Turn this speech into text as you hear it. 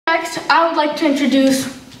Next, I would like to introduce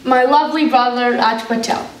my lovely brother, Raj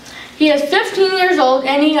Patel. He is 15 years old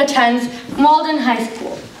and he attends Malden High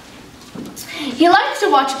School. He likes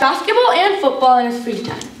to watch basketball and football in his free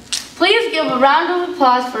time. Please give a round of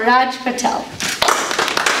applause for Raj Patel.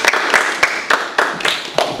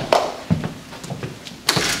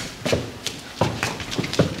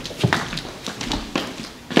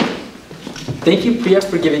 Thank you, Priya,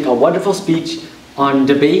 for giving a wonderful speech on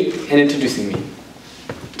debate and introducing me.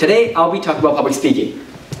 Today, I'll be talking about public speaking.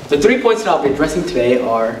 The 3 points that I'll be addressing today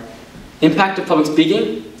are impact of public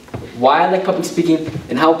speaking, why I like public speaking,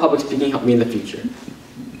 and how public speaking helped me in the future.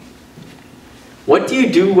 What do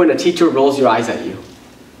you do when a teacher rolls your eyes at you?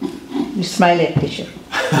 You smile at teacher.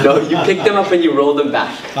 No, you pick them up and you roll them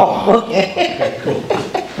back. Oh, okay.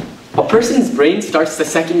 A person's brain starts the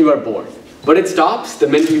second you are born, but it stops the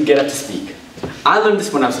minute you get up to speak. I learned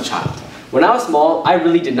this when I was a child. When I was small, I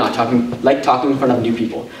really did not like talking in front of new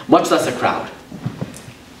people, much less a crowd.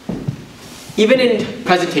 Even in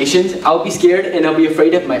presentations, I would be scared and I would be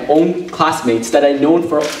afraid of my own classmates that I'd known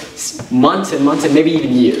for months and months and maybe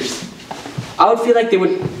even years. I would feel like they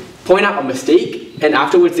would point out a mistake and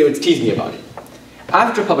afterwards they would tease me about it.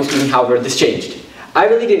 After public speaking, however, this changed. I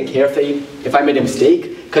really didn't care if I made a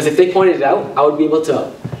mistake, because if they pointed it out, I would be able to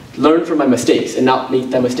learn from my mistakes and not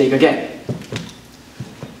make that mistake again.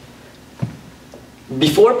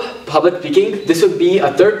 Before public speaking, this would be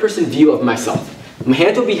a third-person view of myself. My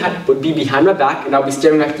hands would be behind my back and I would be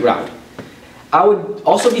staring at the ground. I would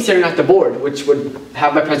also be staring at the board, which would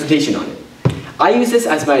have my presentation on it. I use this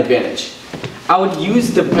as my advantage. I would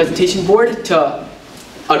use the presentation board to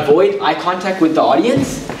avoid eye contact with the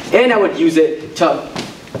audience, and I would use it to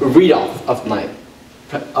read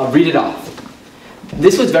it off.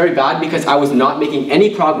 This was very bad because I was not making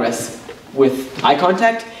any progress with eye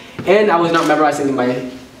contact, and I was not memorizing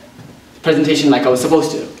my presentation like I was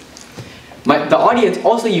supposed to. The audience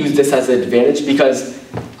also used this as an advantage because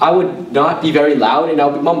I would not be very loud and I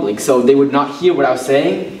would be mumbling, so they would not hear what I was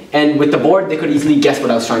saying, and with the board they could easily guess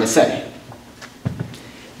what I was trying to say.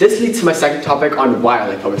 This leads to my second topic on why I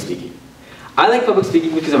like public speaking. I like public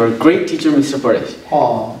speaking because of our great teacher, Mr. Paresh.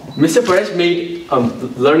 Mr. Paresh made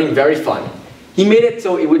learning very fun. He made it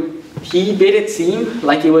so he made it seem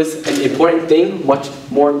like it was an important thing, much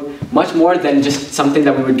more than just something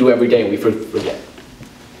that we would do every day and we forget.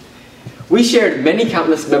 We shared many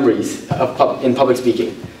countless memories in public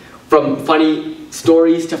speaking, from funny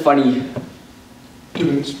stories to funny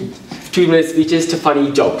 2-minute speeches to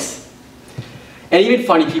funny jokes. And even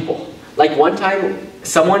funny people. Like one time,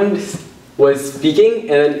 someone was speaking,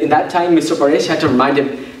 and in that time, Mr. Paresh had to remind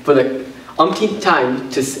him for the umpteenth time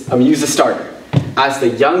to use the starter, as the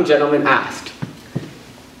young gentleman asked.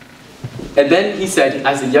 And then he said,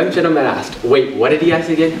 as the young gentleman asked, wait, what did he ask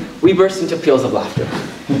again? We burst into peals of laughter.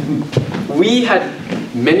 We had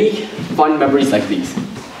many fun memories like these.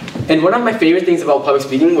 And one of my favorite things about public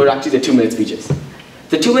speaking were actually the 2-minute speeches.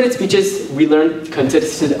 The 2-minute speeches we learned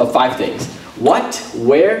consisted of 5 things. What,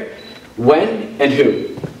 where, when, and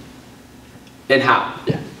who. And how.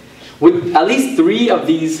 Yeah. With at least 3 of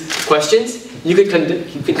these questions, you could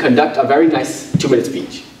conduct a very nice 2-minute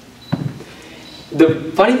speech.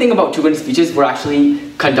 The funny thing about 2-minute speeches were actually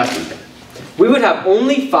conducting them. We would have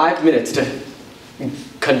only 5 minutes to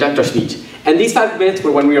conduct our speech. And these 5 minutes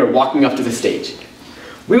were when we were walking up to the stage.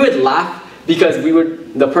 We would laugh because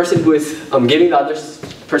the person who is giving the other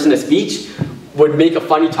person a speech would make a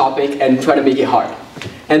funny topic and try to make it hard.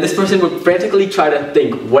 And this person would frantically try to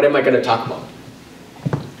think, what am I going to talk about?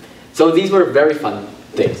 So these were very fun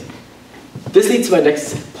things. This leads to my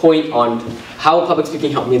next point on how public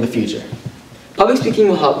speaking helped me in the future. Public speaking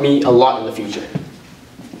will help me a lot in the future.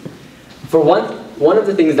 For one of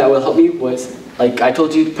the things that will help me was, like I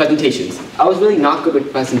told you, presentations. I was really not good with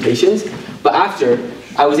presentations, but after,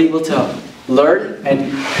 I was able to learn and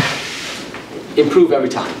improve every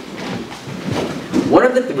time. One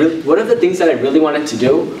of the things that I really wanted to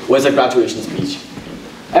do was a graduation speech.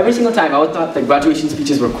 Every single time I would thought that graduation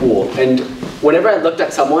speeches were cool, and whenever I looked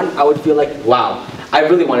at someone, I would feel like, wow, I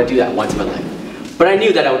really want to do that once in my life. But I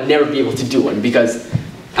knew that I would never be able to do one because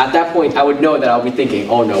at that point I would know that I'll be thinking,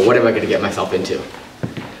 oh no, what am I going to get myself into?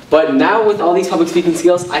 But now with all these public speaking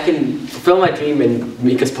skills, I can fulfill my dream and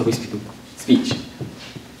make a public speech.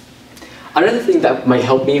 Another thing that might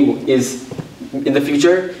help me in the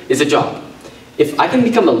future is a job. If I can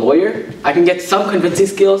become a lawyer, I can get some convincing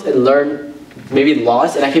skills and learn maybe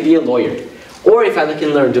laws, and I can be a lawyer. Or if I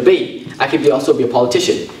can learn debate, I can also be a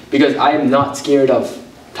politician, because I am not scared of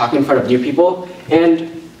talking in front of new people,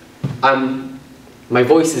 and my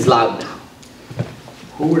voice is loud now.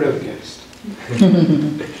 Who would have guessed?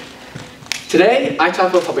 Today, I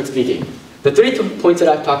talked about public speaking. The 3 points that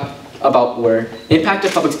I've talked about were impact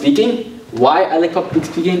of public speaking, why I like public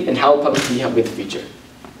speaking, and how public speaking helped me in the future.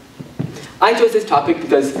 I chose this topic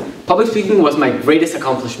because public speaking was my greatest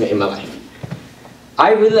accomplishment in my life.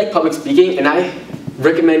 I really like public speaking, and I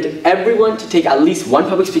recommend everyone to take at least one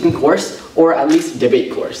public speaking course or at least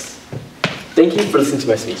debate course. Thank you for listening to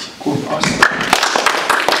my speech. Cool, awesome.